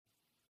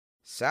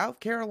South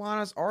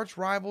Carolina's arch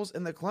rivals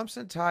and the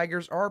Clemson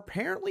Tigers are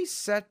apparently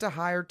set to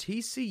hire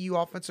TCU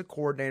offensive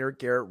coordinator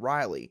Garrett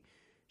Riley.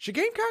 Should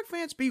Gamecock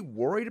fans be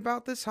worried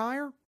about this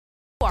hire?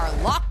 You are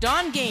Locked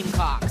On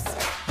Gamecocks,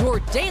 your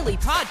daily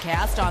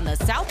podcast on the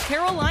South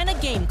Carolina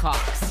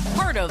Gamecocks,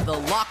 part of the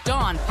Locked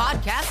On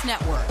Podcast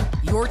Network,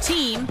 your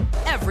team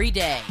every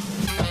day.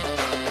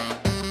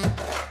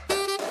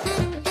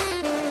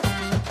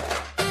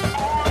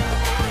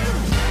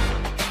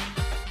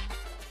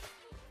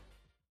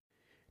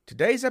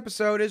 Today's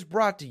episode is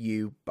brought to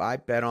you by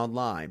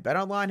BetOnline.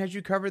 BetOnline has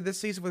you covered this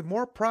season with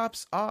more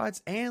props,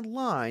 odds, and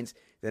lines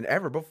than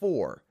ever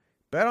before.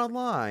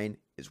 BetOnline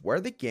is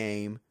where the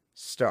game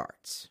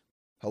starts.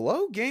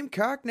 Hello,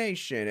 Gamecock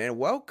Nation, and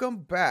welcome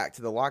back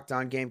to the Locked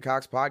On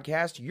Gamecocks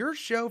podcast, your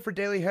show for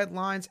daily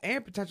headlines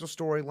and potential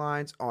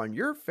storylines on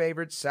your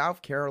favorite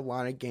South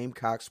Carolina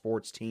Gamecock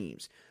sports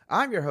teams.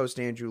 I'm your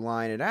host, Andrew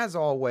Lyon, and as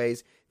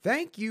always,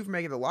 thank you for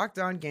making the Locked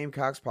On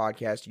Gamecocks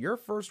podcast your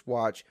first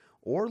watch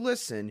or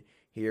listen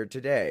here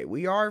today.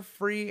 We are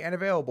free and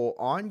available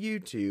on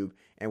YouTube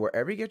and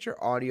wherever you get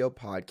your audio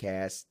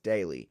podcasts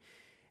daily.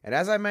 And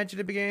as I mentioned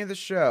at the beginning of the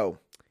show,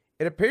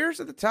 it appears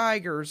that the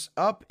Tigers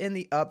up in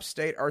the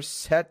upstate are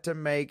set to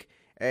make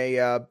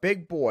a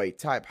big boy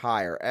type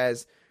hire,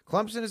 as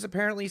Clemson is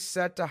apparently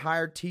set to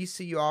hire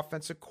TCU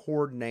offensive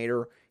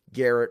coordinator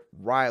Garrett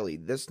Riley.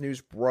 This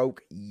news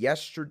broke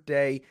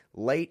yesterday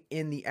late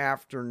in the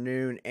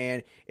afternoon,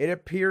 and it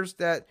appears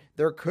that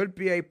there could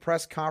be a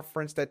press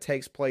conference that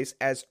takes place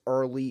as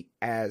early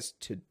as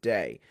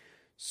today.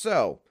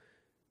 So,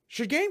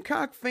 should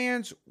Gamecock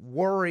fans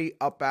worry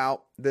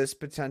about this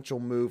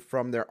potential move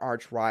from their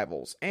arch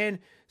rivals? And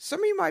some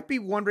of you might be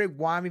wondering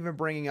why I'm even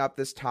bringing up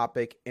this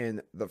topic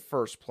in the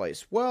first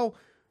place. Well,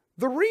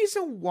 the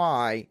reason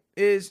why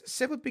is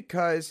simply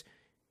because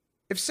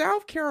if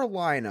South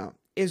Carolina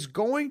is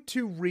going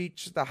to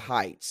reach the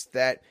heights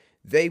that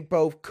they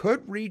both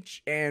could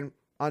reach and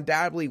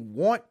undoubtedly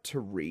want to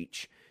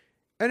reach,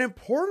 an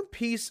important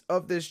piece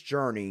of this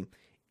journey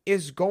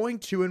is going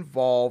to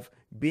involve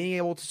being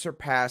able to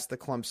surpass the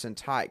Clemson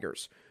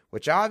Tigers,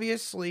 which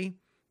obviously,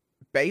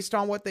 based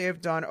on what they have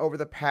done over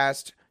the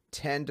past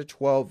 10 to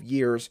 12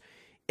 years,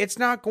 it's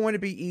not going to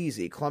be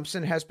easy.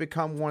 Clemson has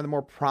become one of the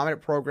more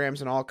prominent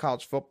programs in all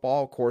college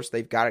football. Of course,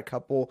 they've got a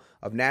couple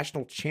of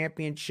national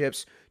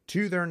championships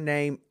to their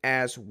name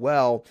as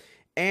well.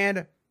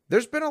 And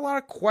there's been a lot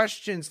of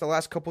questions the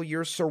last couple of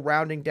years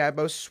surrounding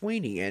Dabo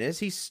Swinney, and is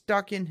he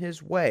stuck in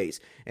his ways?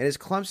 And is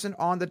Clemson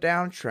on the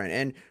downtrend?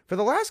 And for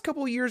the last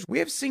couple of years, we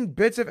have seen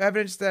bits of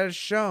evidence that has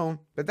shown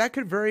that that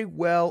could very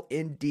well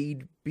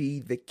indeed be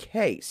the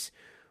case.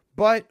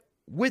 But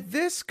with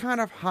this kind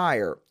of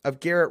hire of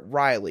Garrett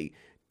Riley,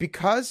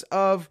 because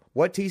of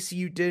what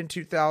TCU did in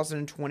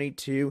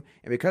 2022,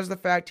 and because of the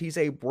fact he's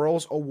a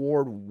Broyles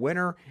Award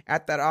winner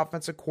at that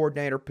offensive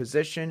coordinator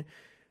position,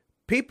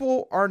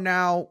 people are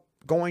now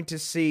going to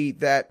see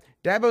that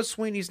Dabo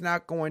Swinney's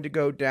not going to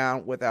go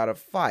down without a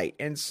fight.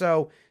 And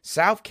so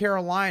South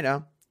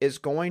Carolina is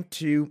going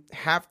to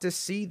have to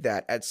see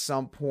that at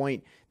some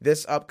point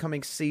this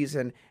upcoming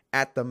season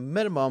at the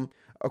minimum,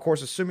 of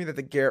course, assuming that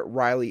the Garrett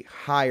Riley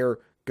hire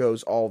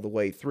goes all the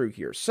way through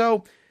here.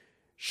 So,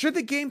 should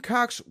the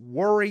Gamecocks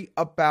worry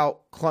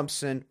about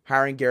Clemson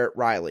hiring Garrett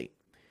Riley?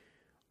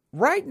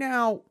 Right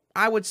now,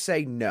 I would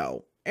say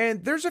no.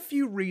 And there's a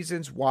few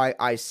reasons why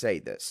I say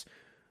this.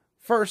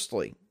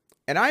 Firstly,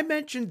 and I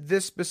mentioned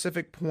this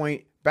specific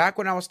point back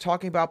when I was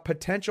talking about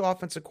potential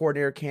offensive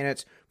coordinator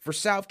candidates for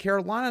South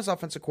Carolina's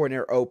offensive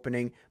coordinator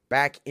opening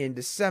back in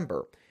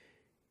December.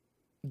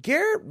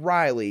 Garrett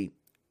Riley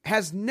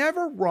has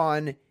never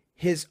run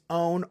his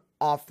own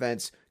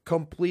offense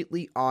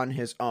completely on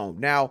his own.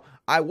 Now,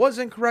 I was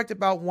incorrect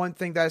about one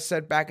thing that I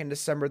said back in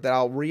December that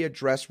I'll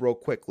readdress real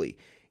quickly.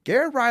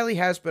 Garrett Riley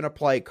has been a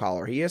play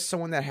caller. He is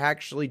someone that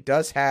actually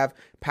does have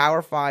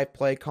Power 5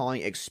 play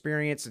calling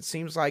experience. It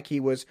seems like he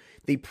was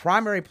the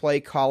primary play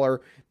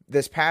caller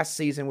this past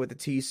season with the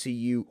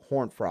TCU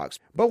Horned Frogs.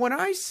 But when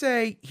I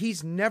say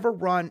he's never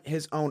run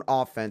his own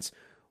offense,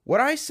 what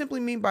I simply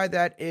mean by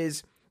that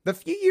is the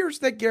few years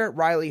that Garrett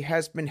Riley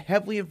has been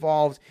heavily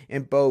involved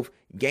in both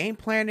game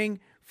planning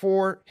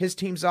for his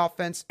team's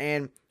offense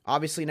and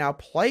obviously now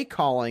play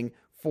calling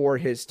for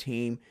his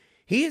team,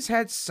 he has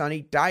had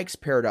Sonny Dykes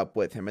paired up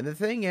with him. And the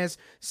thing is,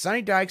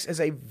 Sonny Dykes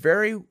is a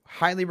very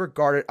highly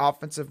regarded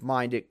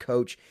offensive-minded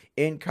coach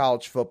in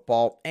college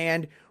football.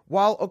 And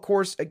while, of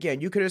course, again,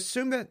 you could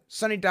assume that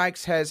Sonny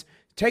Dykes has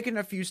taken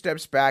a few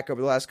steps back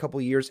over the last couple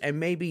of years and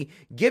maybe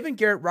given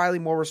Garrett Riley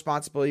more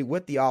responsibility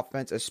with the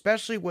offense,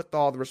 especially with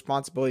all the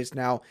responsibilities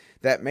now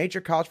that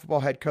major college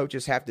football head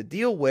coaches have to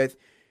deal with,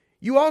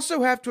 you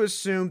also have to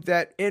assume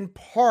that, in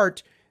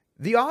part,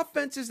 the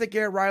offenses that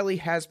Garrett Riley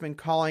has been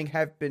calling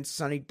have been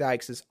Sonny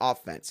Dykes'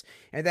 offense,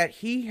 and that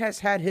he has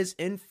had his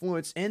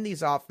influence in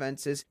these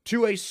offenses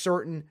to a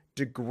certain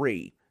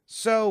degree.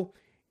 So,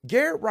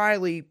 Garrett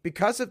Riley,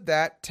 because of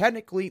that,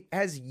 technically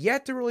has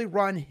yet to really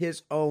run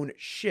his own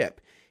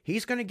ship.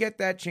 He's going to get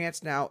that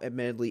chance now,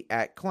 admittedly,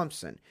 at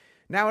Clemson.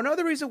 Now,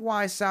 another reason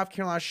why South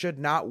Carolina should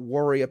not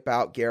worry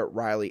about Garrett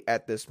Riley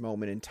at this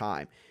moment in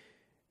time.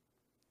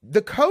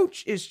 The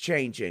coach is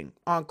changing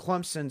on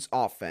Clemson's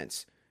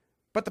offense,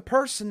 but the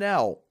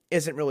personnel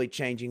isn't really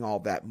changing all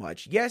that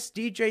much. Yes,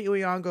 DJ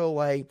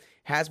Uiagalelei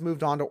has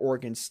moved on to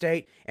Oregon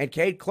State, and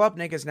Cade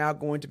Klubnik is now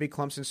going to be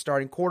Clemson's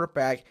starting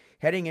quarterback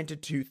heading into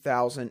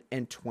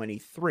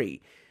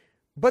 2023.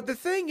 But the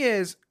thing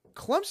is,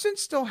 Clemson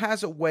still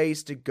has a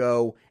ways to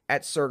go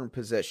at certain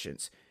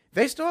positions.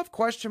 They still have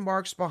question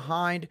marks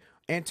behind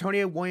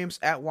Antonio Williams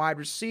at wide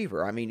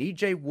receiver. I mean,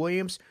 EJ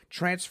Williams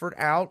transferred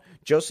out.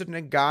 Joseph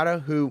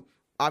Ngata, who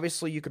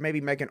obviously you could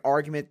maybe make an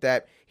argument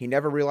that he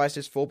never realized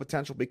his full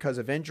potential because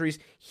of injuries,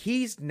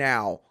 he's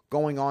now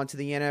going on to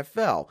the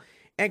NFL.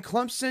 And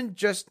Clemson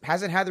just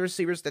hasn't had the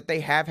receivers that they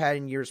have had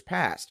in years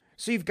past.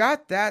 So you've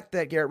got that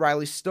Garrett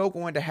Riley's still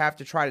going to have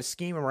to try to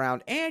scheme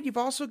around. And you've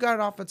also got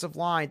an offensive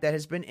line that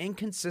has been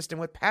inconsistent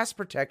with pass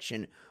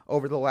protection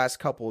over the last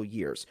couple of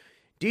years.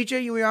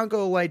 DJ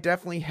Uiagalelei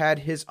definitely had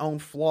his own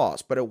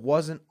flaws, but it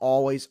wasn't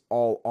always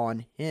all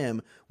on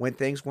him when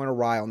things went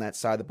awry on that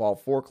side of the ball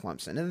for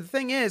Clemson. And the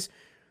thing is,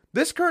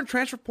 this current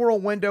transfer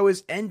portal window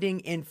is ending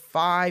in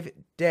 5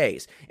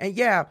 days. And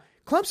yeah,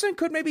 Clemson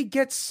could maybe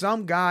get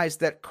some guys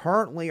that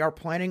currently are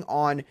planning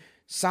on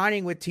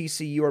signing with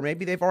TCU, or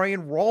maybe they've already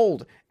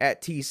enrolled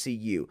at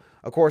TCU.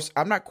 Of course,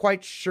 I'm not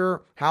quite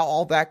sure how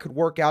all that could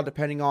work out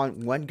depending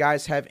on when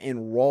guys have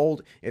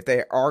enrolled, if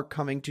they are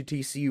coming to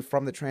TCU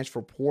from the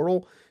transfer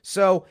portal.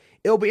 So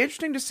it'll be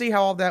interesting to see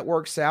how all that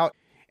works out.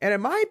 And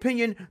in my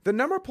opinion, the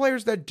number of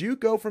players that do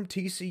go from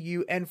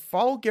TCU and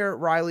follow Garrett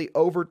Riley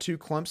over to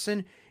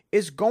Clemson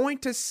is going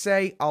to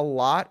say a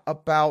lot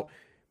about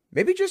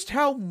maybe just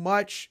how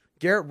much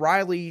Garrett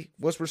Riley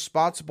was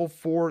responsible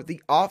for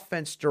the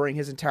offense during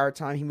his entire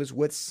time he was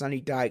with Sonny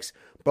Dykes,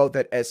 both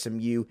at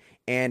SMU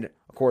and,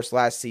 of course,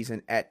 last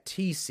season at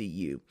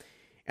TCU.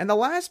 And the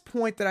last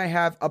point that I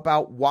have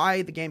about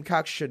why the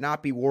Gamecocks should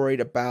not be worried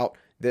about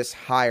this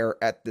hire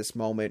at this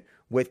moment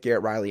with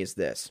Garrett Riley is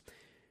this.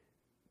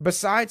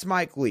 Besides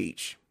Mike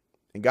Leach,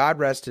 and God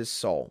rest his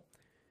soul,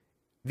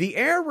 the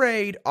air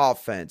raid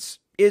offense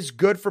is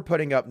good for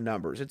putting up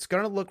numbers. It's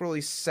going to look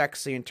really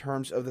sexy in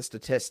terms of the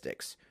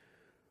statistics.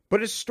 But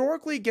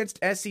historically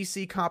against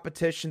SEC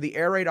competition, the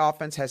air raid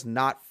offense has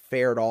not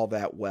fared all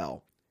that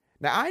well.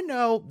 Now, I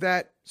know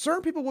that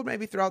certain people would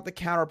maybe throw out the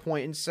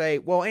counterpoint and say,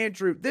 well,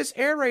 Andrew, this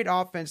air raid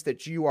offense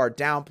that you are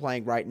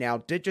downplaying right now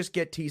did just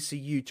get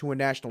TCU to a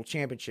national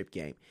championship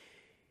game.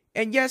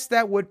 And yes,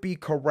 that would be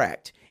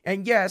correct.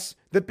 And yes,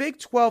 the Big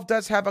 12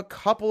 does have a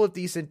couple of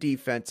decent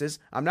defenses.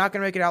 I'm not going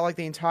to make it out like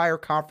the entire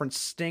conference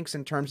stinks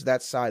in terms of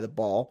that side of the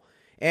ball.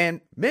 And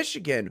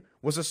Michigan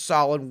was a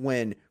solid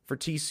win for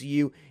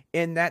TCU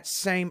in that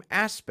same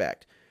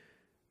aspect.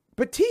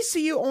 But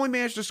TCU only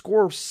managed to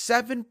score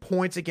 7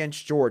 points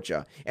against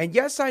Georgia. And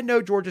yes, I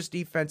know Georgia's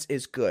defense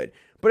is good,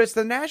 but it's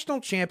the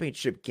national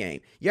championship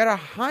game. You had a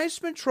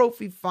Heisman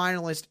Trophy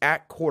finalist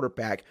at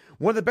quarterback,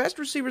 one of the best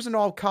receivers in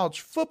all of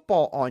college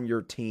football on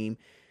your team.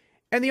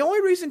 And the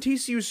only reason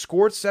TCU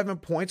scored 7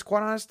 points,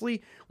 quite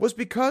honestly, was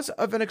because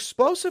of an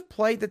explosive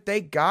play that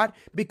they got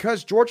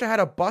because Georgia had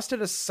a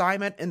busted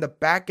assignment in the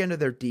back end of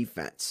their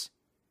defense.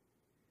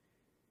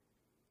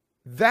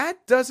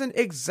 That doesn't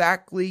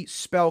exactly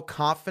spell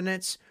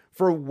confidence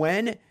for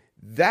when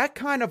that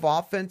kind of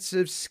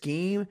offensive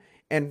scheme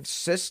and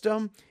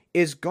system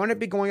is going to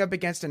be going up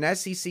against an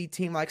SEC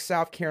team like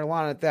South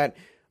Carolina that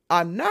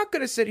I'm not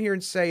going to sit here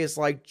and say is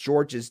like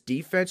Georgia's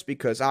defense,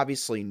 because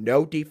obviously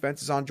no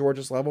defense is on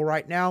Georgia's level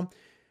right now.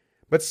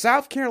 But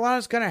South Carolina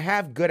is going to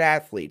have good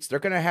athletes. They're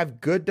going to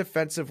have good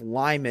defensive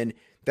linemen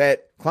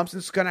that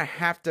Clemson's going to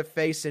have to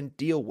face and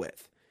deal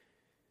with.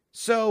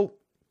 So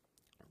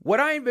what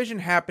I envision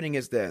happening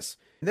is this.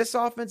 This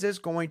offense is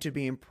going to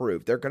be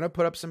improved. They're going to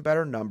put up some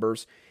better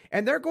numbers,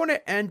 and they're going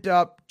to end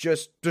up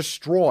just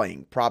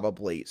destroying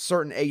probably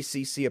certain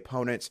ACC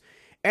opponents.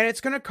 And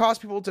it's going to cause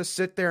people to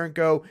sit there and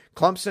go,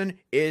 Clemson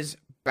is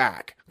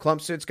back.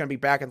 Clemson's going to be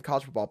back in the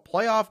college football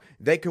playoff.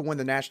 They could win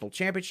the national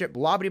championship,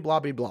 blah, blah, blah,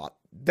 blah,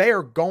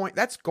 blah.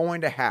 That's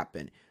going to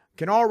happen.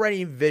 Can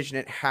already envision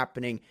it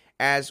happening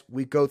as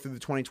we go through the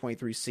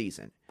 2023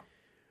 season.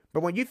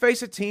 But when you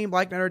face a team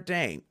like Notre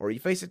Dame, or you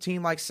face a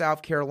team like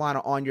South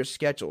Carolina on your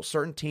schedule,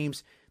 certain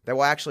teams that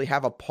will actually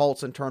have a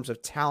pulse in terms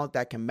of talent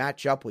that can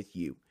match up with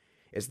you,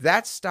 is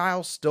that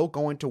style still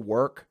going to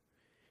work?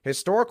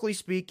 Historically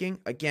speaking,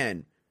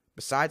 again,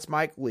 besides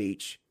Mike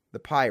Leach, the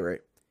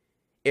Pirate,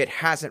 it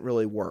hasn't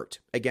really worked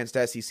against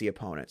SEC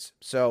opponents.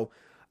 So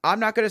I'm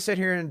not going to sit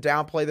here and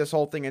downplay this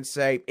whole thing and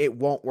say it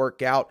won't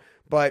work out.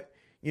 But,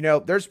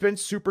 there's been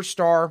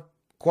superstar,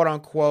 quote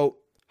unquote,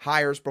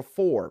 hires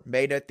before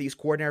made at these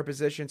coordinator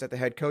positions, at the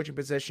head coaching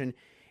position,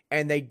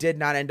 and they did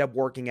not end up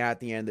working out at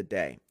the end of the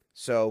day.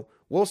 So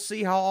we'll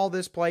see how all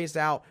this plays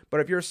out. But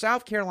if you're a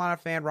South Carolina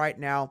fan right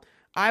now,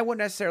 I wouldn't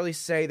necessarily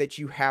say that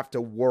you have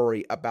to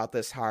worry about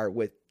this hire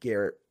with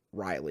Garrett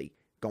Riley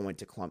going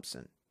to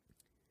Clemson.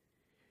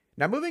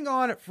 Now, moving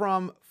on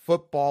from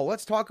football,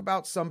 let's talk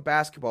about some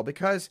basketball,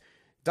 because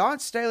Dawn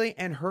Staley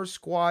and her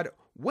squad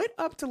went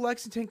up to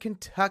Lexington,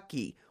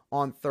 Kentucky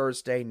on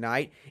Thursday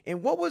night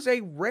in what was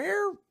a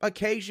rare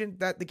occasion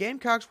that the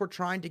Gamecocks were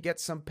trying to get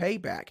some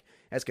payback,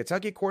 as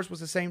Kentucky, of course,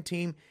 was the same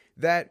team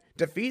that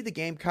defeated the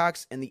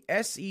Gamecocks in the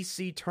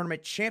SEC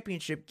Tournament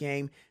Championship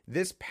game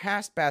this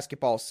past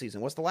basketball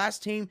season. Was the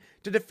last team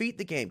to defeat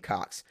the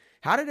Gamecocks.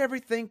 How did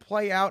everything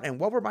play out, and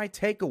what were my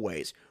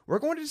takeaways? We're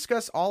going to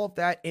discuss all of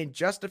that in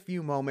just a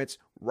few moments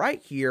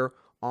right here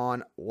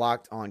on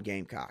Locked On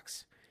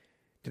Gamecocks.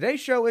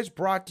 Today's show is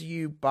brought to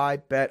you by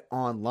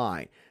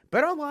BetOnline.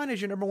 BetOnline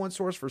is your number one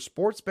source for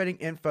sports betting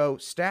info,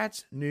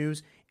 stats,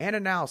 news, and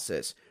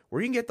analysis,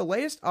 where you can get the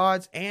latest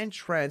odds and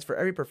trends for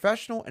every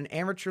professional and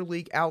amateur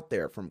league out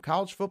there, from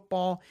college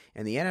football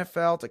and the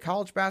NFL to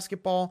college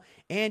basketball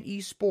and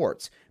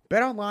esports.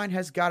 BetOnline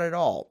has got it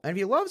all. And if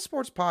you love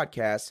sports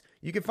podcasts,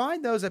 you can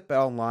find those at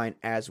BetOnline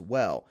as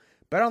well.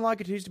 BetOnline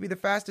continues to be the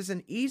fastest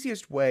and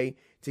easiest way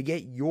to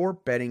get your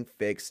betting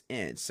fix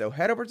in. So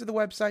head over to the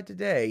website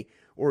today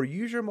or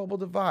use your mobile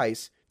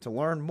device to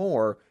learn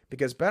more,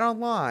 because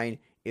BetOnline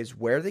is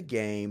where the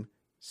game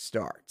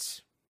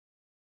starts.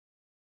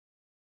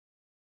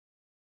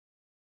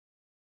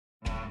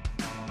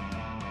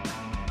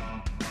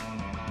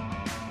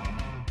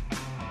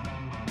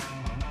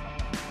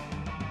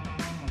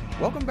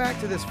 Welcome back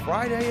to this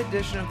Friday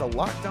edition of the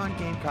Locked On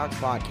Gamecocks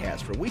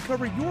podcast, where we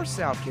cover your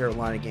South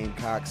Carolina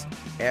Gamecocks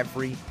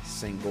every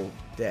single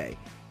day.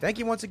 Thank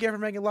you once again for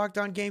making Locked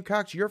On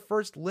Gamecocks your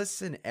first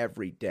listen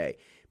every day.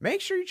 Make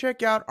sure you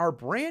check out our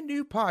brand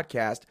new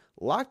podcast,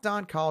 Locked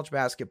On College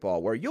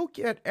Basketball, where you'll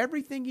get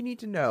everything you need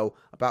to know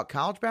about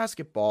college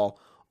basketball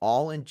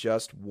all in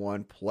just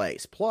one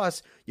place.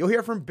 Plus, you'll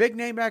hear from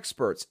big-name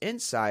experts,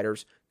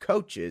 insiders,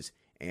 coaches,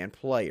 and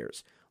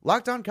players.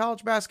 Locked On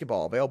College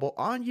Basketball, available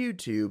on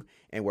YouTube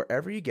and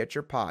wherever you get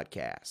your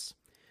podcasts.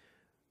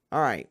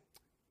 All right.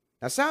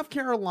 Now, South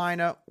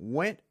Carolina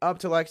went up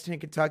to Lexington,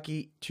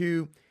 Kentucky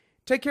to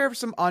take care of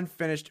some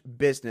unfinished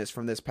business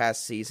from this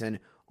past season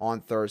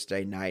on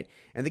Thursday night.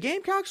 And the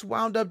Gamecocks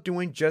wound up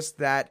doing just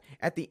that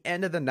at the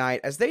end of the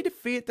night as they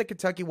defeated the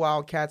Kentucky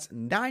Wildcats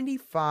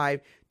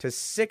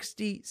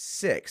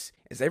 95-66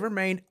 as they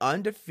remained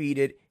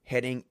undefeated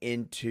heading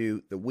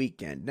into the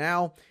weekend.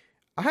 Now,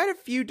 I had a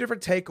few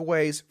different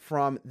takeaways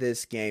from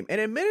this game,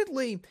 and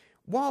admittedly,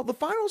 while the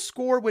final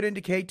score would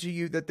indicate to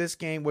you that this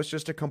game was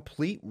just a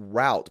complete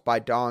rout by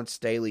Dawn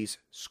Staley's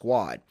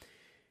squad,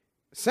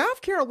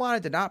 South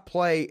Carolina did not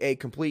play a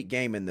complete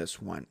game in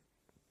this one.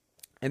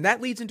 And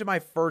that leads into my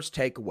first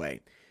takeaway.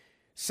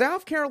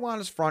 South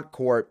Carolina's front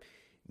court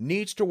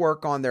needs to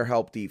work on their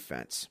help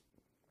defense.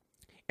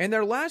 In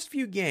their last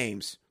few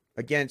games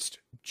against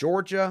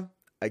Georgia,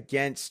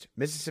 against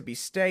Mississippi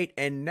State,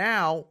 and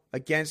now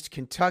against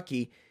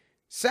Kentucky,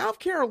 South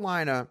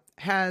Carolina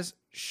has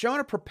shown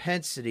a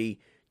propensity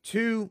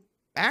to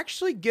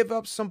actually give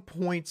up some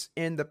points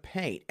in the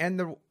paint. And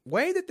the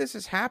way that this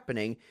is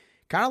happening,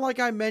 kind of like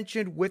I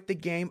mentioned with the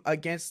game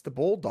against the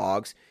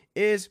Bulldogs,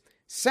 is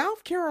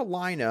South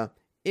Carolina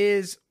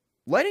is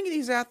letting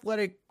these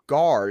athletic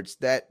guards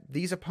that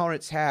these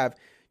opponents have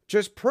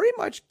just pretty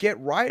much get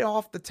right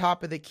off the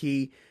top of the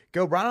key,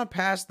 go right on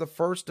past the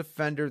first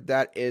defender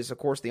that is, of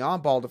course, the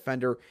on-ball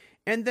defender,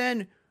 and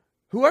then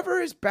whoever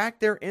is back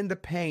there in the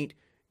paint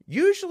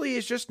usually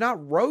is just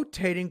not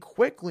rotating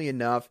quickly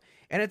enough,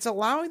 and it's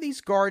allowing these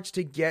guards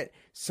to get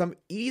some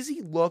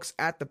easy looks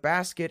at the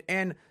basket,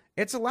 and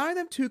it's allowing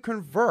them to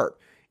convert.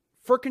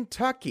 For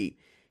Kentucky,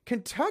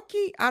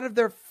 out of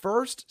their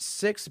first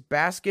 6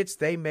 baskets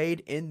they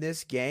made in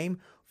this game,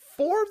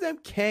 4 of them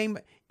came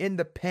in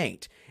the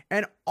paint,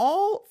 and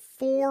all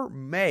 4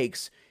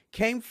 makes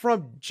came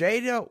from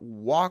Jada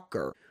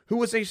Walker, who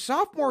was a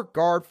sophomore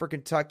guard for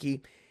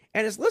Kentucky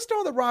and is listed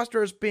on the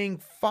roster as being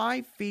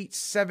 5 feet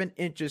 7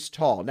 inches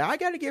tall. Now, I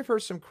got to give her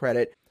some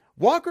credit.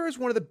 Walker is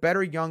one of the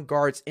better young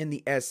guards in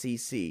the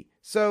SEC,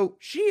 so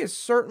she is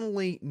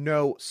certainly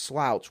no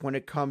slouch when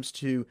it comes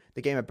to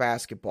the game of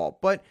basketball.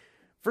 But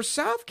for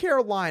South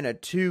Carolina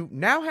to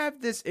now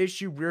have this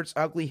issue rear its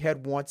ugly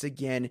head once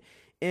again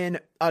in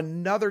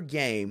another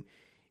game,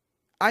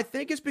 I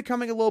think is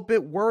becoming a little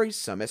bit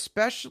worrisome,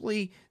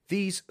 especially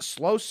these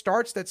slow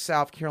starts that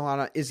South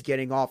Carolina is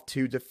getting off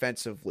to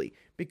defensively.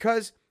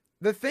 Because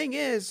the thing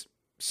is,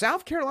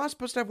 South Carolina is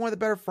supposed to have one of the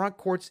better front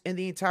courts in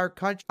the entire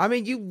country. I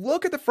mean, you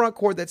look at the front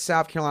court that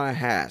South Carolina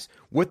has,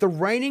 with the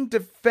reigning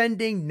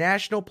defending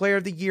National Player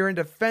of the Year and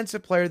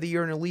Defensive Player of the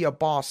Year in Aaliyah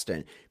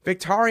Boston,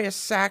 Victoria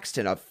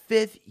Saxton, a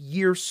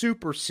 5th-year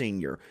super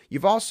senior.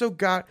 You've also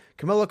got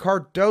Camila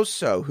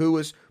Cardoso, who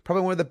is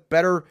probably one of the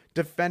better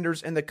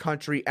defenders in the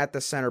country at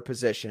the center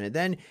position. And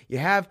then you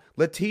have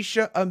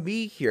Letitia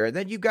Ami here. And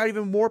then you've got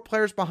even more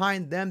players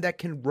behind them that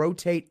can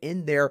rotate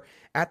in there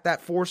at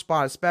that 4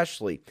 spot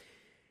especially.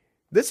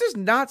 This is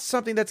not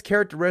something that's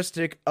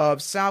characteristic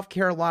of South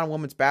Carolina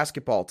women's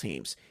basketball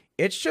teams.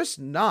 It's just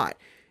not.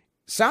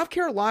 South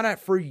Carolina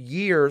for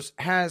years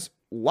has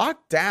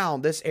locked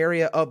down this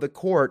area of the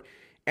court,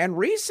 and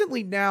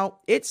recently now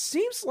it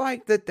seems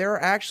like that there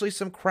are actually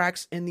some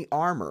cracks in the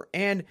armor.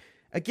 And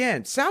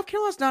again, South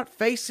Carolina's not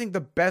facing the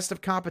best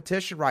of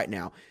competition right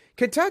now.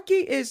 Kentucky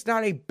is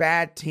not a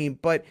bad team,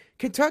 but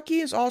Kentucky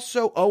is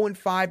also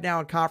 0-5 now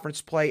in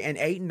conference play and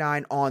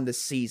 8-9 on the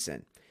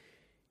season.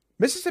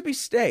 Mississippi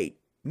State,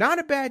 not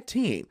a bad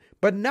team,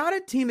 but not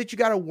a team that you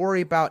got to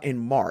worry about in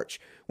March.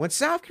 When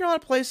South Carolina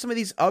plays some of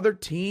these other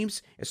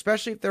teams,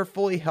 especially if they're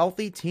fully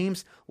healthy,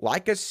 teams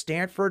like a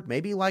Stanford,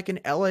 maybe like an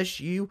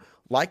LSU,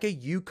 like a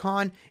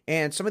UConn,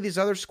 and some of these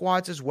other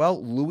squads as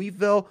well,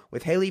 Louisville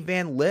with Haley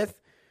Van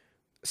Lith,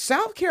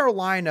 South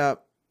Carolina,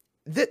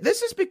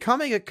 this is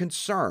becoming a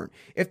concern.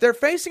 If they're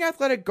facing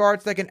athletic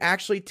guards that can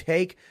actually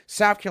take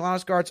South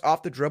Carolina's guards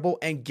off the dribble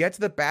and get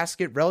to the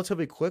basket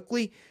relatively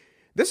quickly,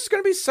 this is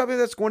going to be something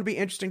that's going to be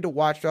interesting to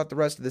watch throughout the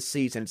rest of the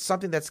season. It's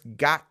something that's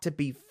got to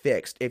be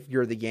fixed if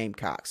you're the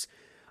Gamecocks.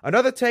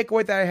 Another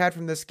takeaway that I had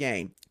from this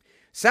game,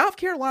 South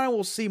Carolina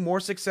will see more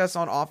success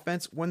on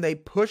offense when they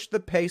push the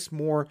pace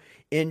more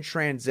in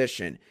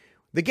transition.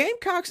 The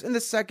Gamecocks in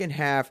the second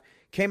half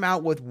came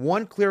out with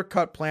one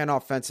clear-cut plan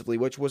offensively,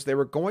 which was they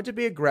were going to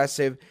be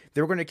aggressive.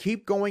 They were going to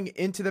keep going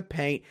into the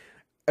paint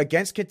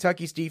against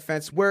Kentucky's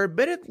defense, where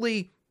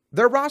admittedly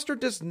their roster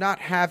does not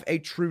have a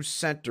true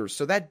center,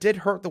 so that did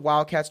hurt the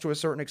Wildcats to a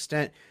certain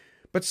extent.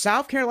 But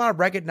South Carolina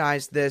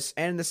recognized this,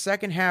 and in the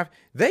second half,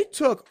 they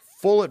took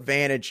full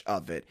advantage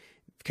of it.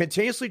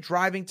 Continuously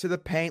driving to the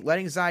paint,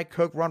 letting Zia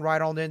Cook run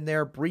right on in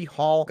there. Bree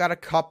Hall got a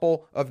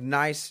couple of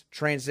nice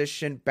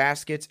transition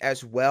baskets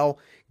as well.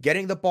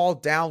 Getting the ball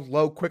down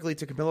low quickly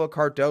to Camilo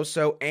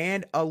Cardoso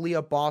and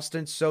Aaliyah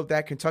Boston so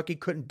that Kentucky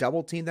couldn't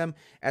double team them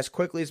as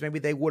quickly as maybe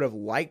they would have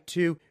liked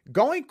to.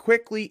 Going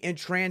quickly in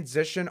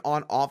transition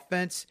on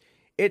offense,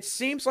 it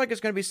seems like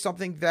it's going to be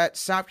something that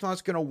South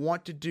Carolina's going to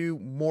want to do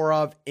more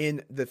of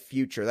in the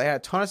future. They had a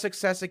ton of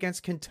success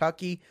against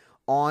Kentucky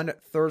on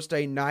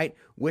Thursday night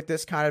with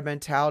this kind of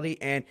mentality,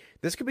 and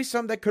this could be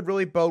something that could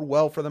really bode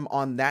well for them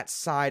on that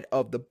side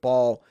of the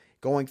ball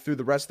going through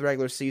the rest of the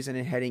regular season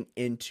and heading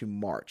into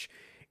March.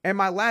 And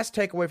my last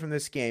takeaway from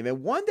this game,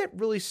 and one that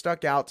really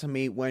stuck out to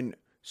me when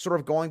sort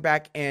of going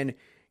back and,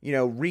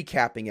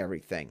 recapping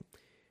everything.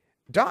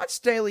 Dawn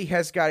Staley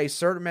has got a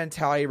certain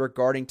mentality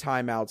regarding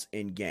timeouts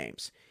in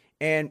games.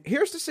 And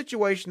here's the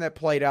situation that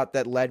played out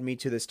that led me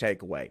to this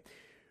takeaway.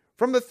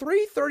 From the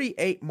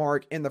 3:38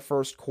 mark in the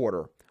first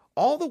quarter,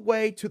 all the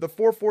way to the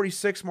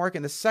 4:46 mark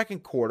in the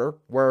second quarter,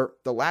 where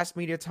the last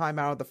media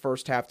timeout of the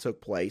first half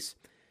took place,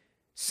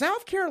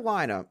 South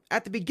Carolina,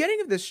 at the beginning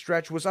of this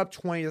stretch, was up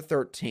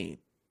 20-13.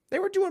 They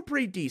were doing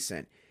pretty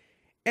decent.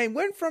 And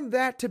went from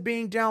that to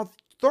being down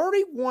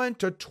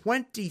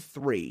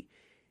 31-23.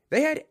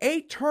 They had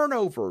 8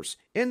 turnovers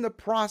in the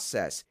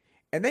process,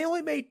 and they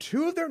only made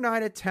 2 of their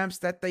 9 attempts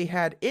that they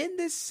had in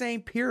this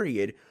same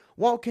period,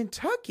 while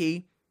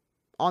Kentucky,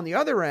 on the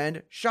other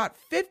end, shot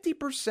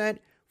 50%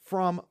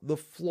 from the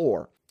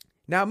floor.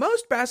 Now,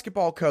 most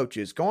basketball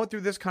coaches going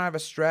through this kind of a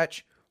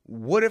stretch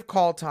would have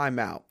called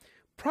timeout.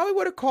 Probably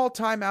would have called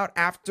timeout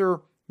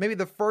after maybe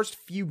the first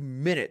few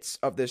minutes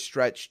of this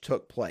stretch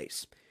took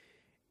place.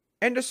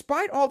 And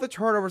despite all the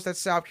turnovers that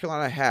South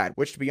Carolina had,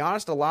 which to be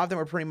honest, a lot of them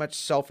were pretty much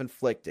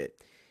self-inflicted,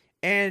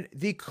 and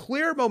the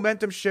clear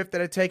momentum shift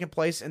that had taken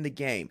place in the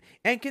game,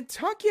 and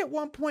Kentucky at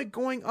one point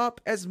going up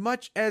as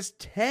much as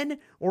 10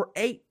 or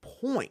 8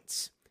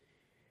 points,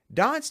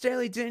 Dawn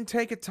Staley didn't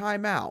take a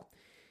timeout.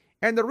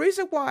 And the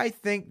reason why I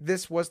think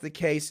this was the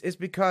case is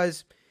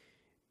because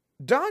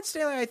Dawn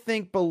Staley, I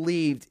think,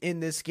 believed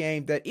in this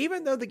game that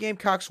even though the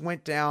Gamecocks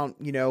went down,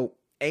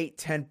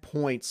 8-10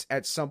 points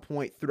at some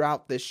point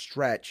throughout this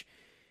stretch,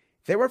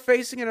 they were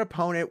facing an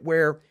opponent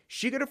where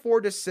she could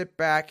afford to sit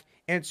back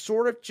and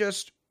sort of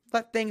just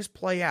let things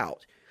play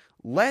out.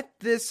 Let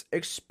this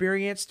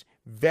experienced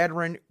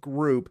veteran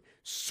group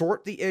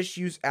sort the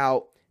issues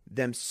out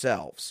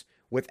themselves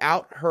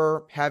without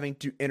her having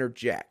to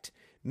interject.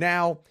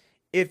 Now,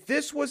 if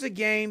this was a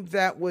game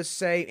that was,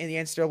 say, in the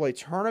NCAA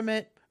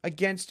tournament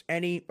against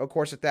any, of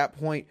course, at that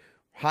point,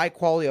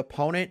 high-quality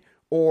opponent,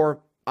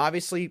 or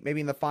obviously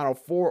maybe in the Final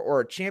Four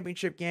or a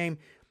championship game,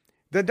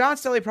 then Dawn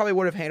Staley probably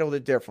would have handled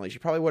it differently. She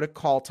probably would have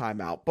called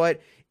timeout.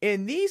 But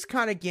in these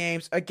kind of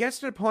games,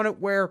 against an opponent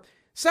where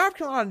South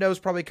Carolina knows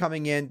probably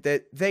coming in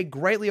that they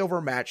greatly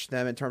overmatched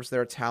them in terms of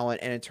their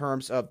talent and in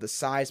terms of the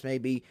size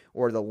maybe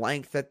or the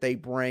length that they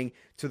bring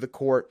to the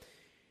court,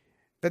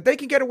 that they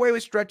can get away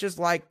with stretches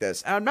like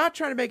this. And I'm not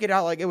trying to make it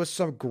out like it was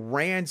some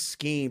grand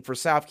scheme for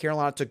South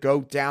Carolina to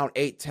go down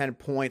 8-10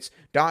 points,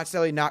 Dawn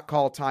Staley not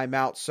call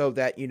timeout so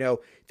that,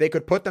 they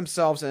could put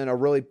themselves in a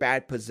really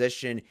bad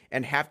position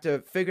and have to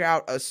figure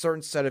out a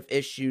certain set of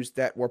issues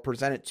that were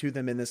presented to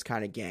them in this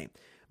kind of game.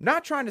 I'm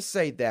not trying to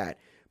say that,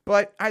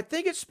 but I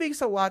think it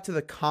speaks a lot to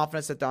the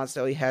confidence that Dawn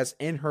Staley has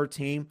in her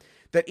team,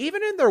 that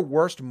even in their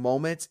worst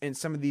moments in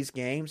some of these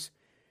games,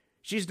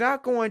 she's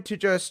not going to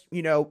just,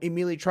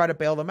 immediately try to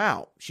bail them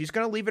out. She's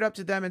going to leave it up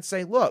to them and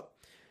say, look,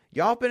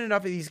 y'all been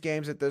enough of these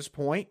games at this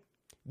point.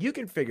 You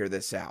can figure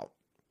this out.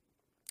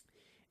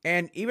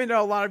 And even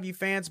though a lot of you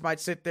fans might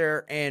sit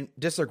there and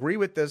disagree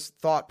with this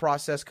thought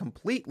process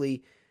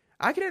completely,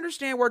 I can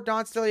understand where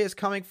Dawn Staley is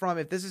coming from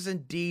if this is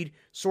indeed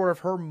sort of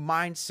her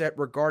mindset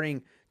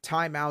regarding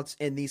timeouts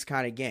in these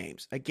kind of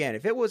games. Again,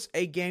 if it was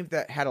a game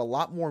that had a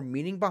lot more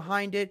meaning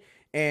behind it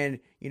and,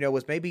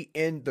 was maybe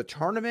in the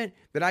tournament,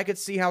 then I could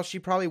see how she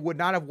probably would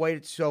not have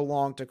waited so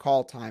long to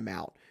call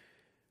timeout.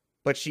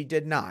 But she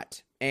did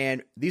not.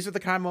 And these are the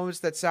kind of moments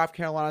that South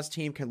Carolina's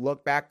team can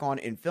look back on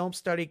in film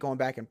study, going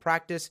back in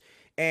practice,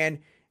 and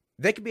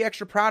they can be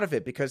extra proud of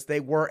it because they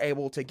were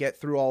able to get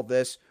through all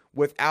this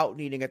without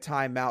needing a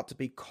timeout to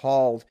be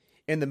called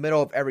in the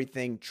middle of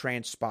everything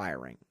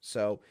transpiring.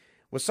 So it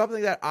was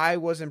something that I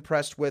was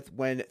impressed with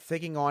when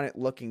thinking on it,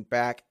 looking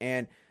back.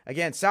 And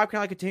again, South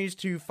Carolina continues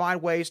to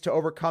find ways to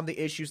overcome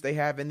the issues they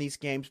have in these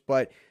games,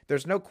 but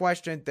there's no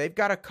question they've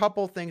got a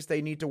couple things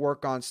they need to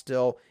work on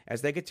still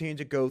as they continue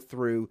to go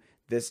through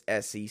this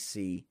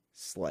SEC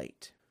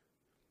slate.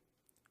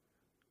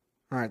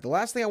 All right, the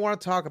last thing I want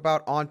to talk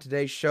about on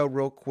today's show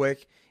real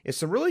quick is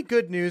some really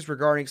good news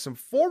regarding some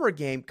former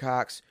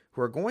Gamecocks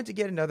who are going to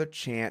get another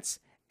chance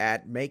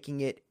at making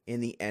it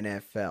in the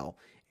NFL.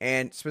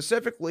 And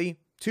specifically,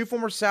 two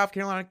former South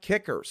Carolina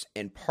kickers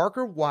in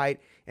Parker White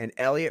and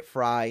Elliott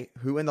Fry,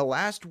 who in the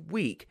last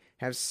week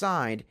have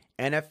signed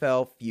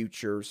NFL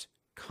futures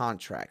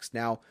contracts.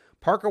 Now,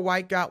 Parker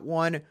White got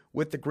one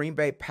with the Green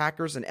Bay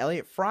Packers, and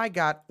Elliott Fry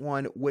got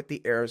one with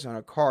the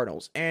Arizona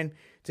Cardinals. And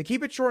to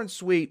keep it short and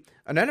sweet,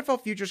 an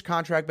NFL futures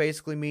contract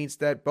basically means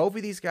that both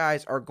of these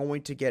guys are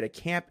going to get a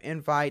camp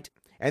invite,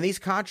 and these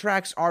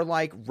contracts are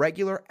like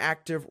regular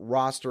active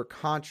roster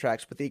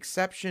contracts, with the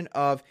exception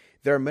of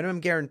their minimum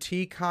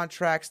guarantee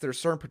contracts. There are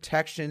certain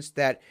protections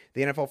that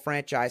the NFL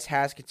franchise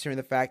has, considering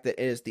the fact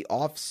that it is the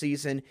off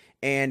season,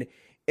 and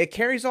it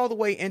carries all the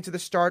way into the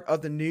start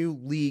of the new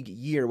league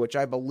year, which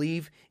I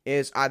believe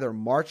is either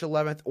March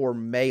 11th or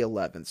May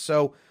 11th.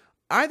 So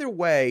either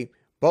way,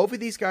 both of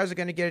these guys are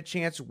going to get a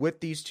chance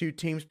with these two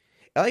teams.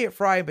 Elliott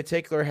Fry in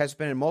particular has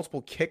been in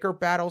multiple kicker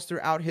battles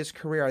throughout his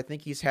career. I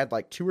think he's had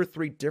like 2 or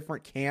 3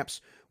 different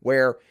camps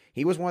where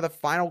he was one of the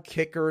final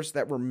kickers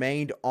that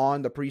remained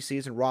on the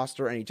preseason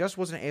roster, and he just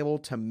wasn't able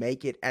to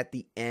make it at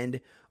the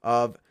end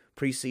of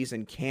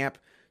preseason camp.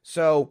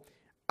 So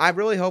I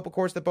really hope, of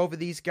course, that both of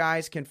these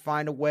guys can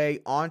find a way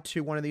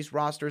onto one of these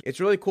rosters. It's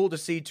really cool to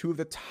see two of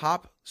the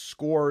top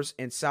scorers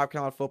in South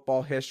Carolina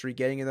football history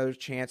getting another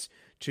chance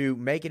to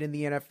make it in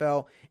the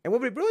NFL. And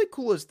what would be really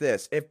cool is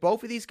this: if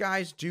both of these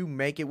guys do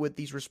make it with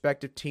these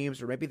respective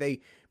teams, or maybe they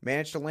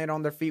manage to land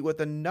on their feet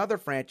with another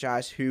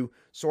franchise who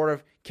sort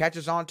of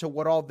catches on to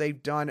what all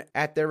they've done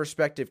at their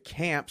respective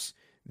camps,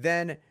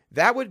 then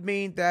that would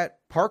mean that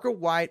Parker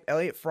White,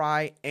 Elliott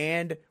Fry,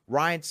 and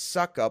Ryan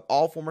Succop,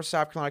 all former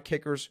South Carolina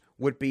kickers,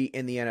 would be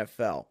in the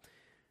NFL.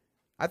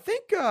 I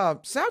think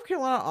South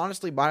Carolina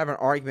honestly might have an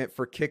argument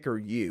for kicker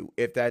U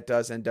if that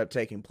does end up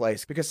taking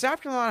place, because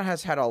South Carolina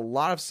has had a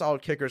lot of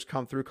solid kickers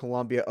come through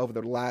Columbia over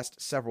the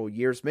last several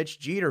years. Mitch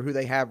Jeter, who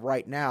they have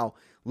right now,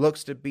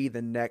 looks to be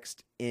the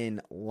next in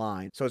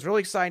line. So it's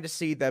really exciting to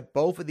see that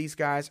both of these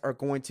guys are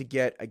going to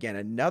get, again,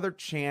 another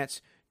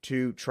chance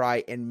to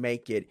try and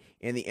make it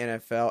in the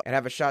NFL and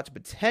have a shot to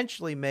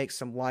potentially make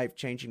some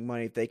life-changing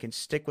money if they can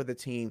stick with the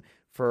team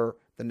for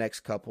the next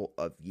couple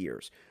of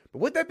years. But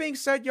with that being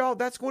said, y'all,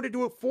 that's going to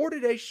do it for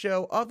today's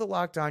show of the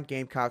Locked On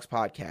Gamecocks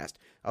podcast.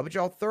 I hope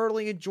y'all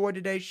thoroughly enjoyed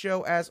today's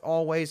show as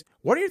always.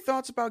 What are your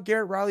thoughts about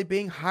Garrett Riley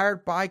being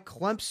hired by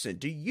Clemson?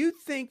 Do you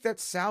think that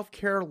South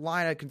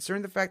Carolina,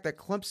 considering the fact that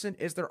Clemson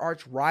is their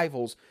arch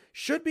rivals,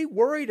 should be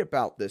worried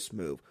about this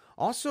move?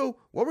 Also,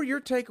 what were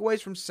your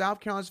takeaways from South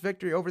Carolina's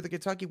victory over the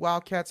Kentucky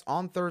Wildcats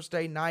on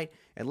Thursday night?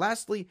 And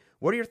lastly,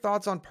 what are your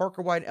thoughts on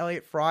Parker White and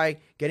Elliott Fry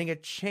getting a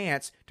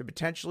chance to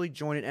potentially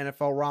join an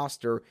NFL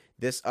roster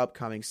this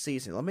upcoming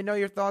season? Let me know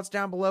your thoughts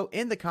down below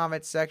in the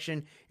comments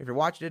section if you're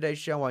watching today's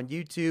show on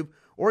YouTube,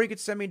 or you can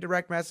send me a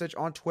direct message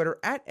on Twitter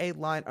at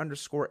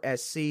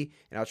 @aline_SC,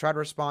 and I'll try to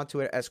respond to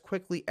it as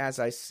quickly as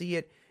I see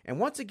it. And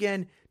once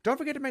again, don't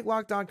forget to make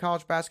Locked On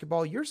College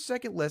Basketball your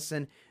second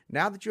listen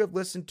now that you have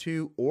listened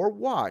to or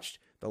watched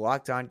the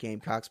Locked On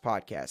Gamecocks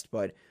podcast.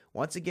 But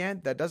once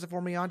again, that does it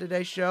for me on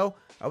today's show.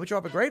 I hope you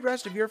have a great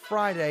rest of your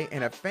Friday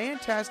and a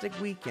fantastic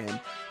weekend,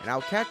 and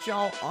I'll catch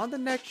y'all on the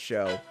next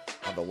show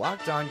of the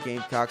Locked On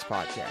Gamecocks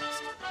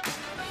podcast.